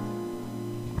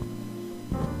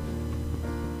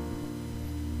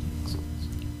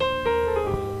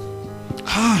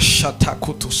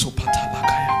 Shatakutu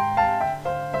sopatalakaya.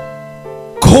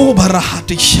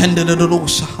 Kobarahati shendedero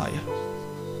sahaya.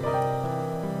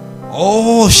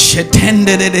 Oh,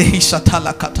 shetendede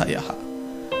hisatalakataya.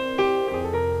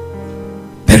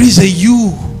 There is a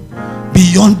you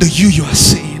beyond the you are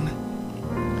seeing.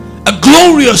 A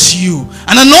glorious you,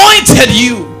 an anointed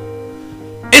you,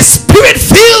 a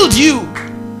spirit-filled you,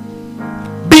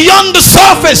 beyond the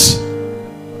surface,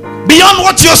 beyond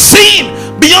what you're seeing,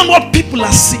 beyond what people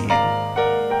are seeing.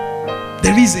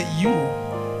 There is a you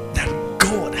that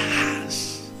God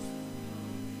has.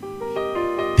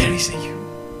 There is a you.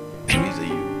 There is a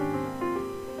you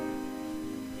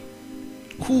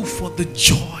who for the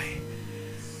joy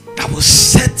that was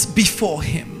set before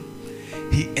him,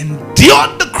 he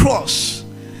endured the cross,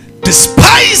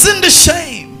 despising the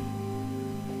shame,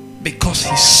 because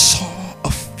he saw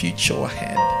a future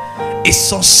ahead. He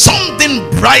saw something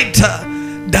brighter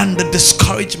than the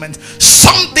discouragement,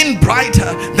 something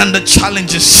brighter than the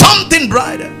challenges, something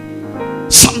brighter,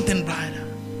 something brighter.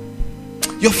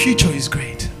 Your future is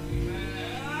great.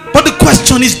 But the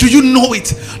question is, do you know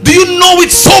it? Do you know it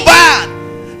so bad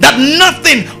that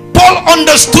nothing? Paul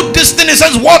understood this thing. He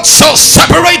says, what shall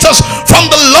separate us from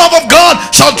the love of God?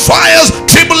 Shall trials,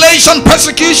 tribulation,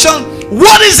 persecution?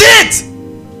 What is it?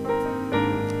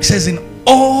 He says, in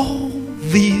all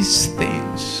these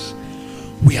things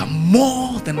we are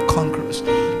more than conquerors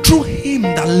through him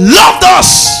that loved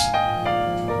us.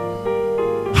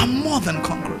 We are more than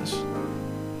conquerors.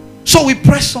 So we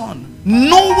press on,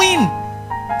 knowing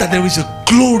that there is a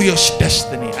glorious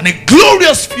destiny and a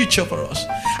glorious future for us.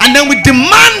 And then we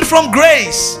demand from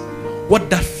grace what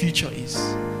that future is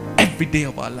every day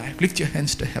of our life. Lift your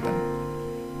hands to heaven.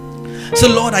 So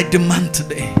Lord, I demand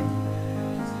today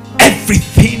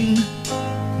everything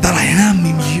that I am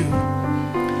in you,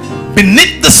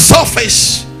 beneath the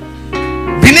surface,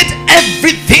 beneath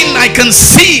everything I can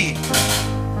see,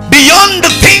 beyond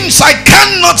the things I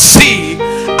cannot see,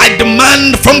 I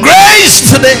demand from grace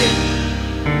today.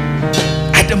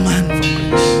 I demand from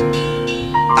grace.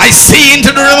 I see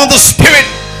into the realm of the spirit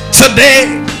today,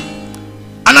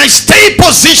 and I stay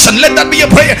positioned. Let that be a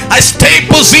prayer. I stay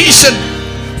positioned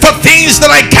for things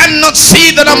that I cannot see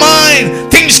that are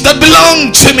mine, things that belong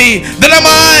to me that are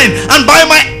mine, and by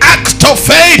my act of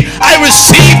faith I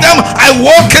receive them. I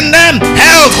walk in them.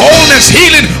 Health, wholeness,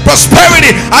 healing,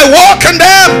 prosperity, I walk in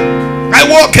them. I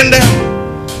walk in them.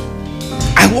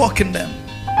 I walk in them.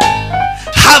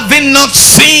 Having not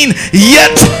seen,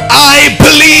 yet I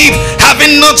believe.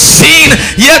 Having not seen,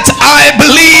 yet I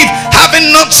believe.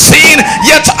 Having not seen,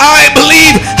 yet I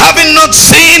believe. Having not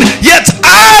seen, yet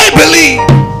I believe.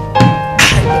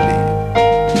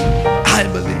 I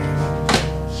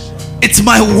believe. It's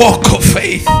my walk of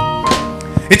faith.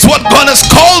 It's what God has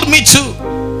called me to.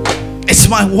 It's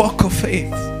my walk of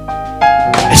faith.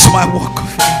 It's my walk of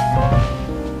faith.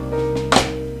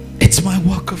 It's my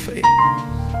walk of faith.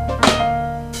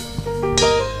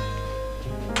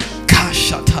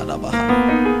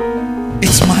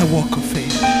 It's my walk of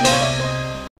faith.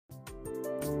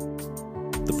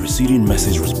 The preceding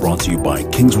message was brought to you by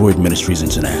Kingsword Ministries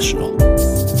International.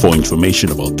 For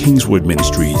information about Kingsword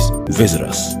Ministries, visit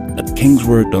us at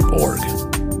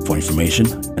kingsword.org for information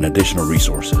and additional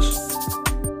resources.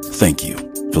 Thank you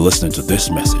for listening to this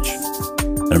message.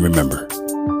 And remember,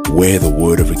 where the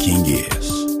word of a king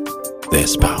is,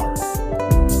 there's power.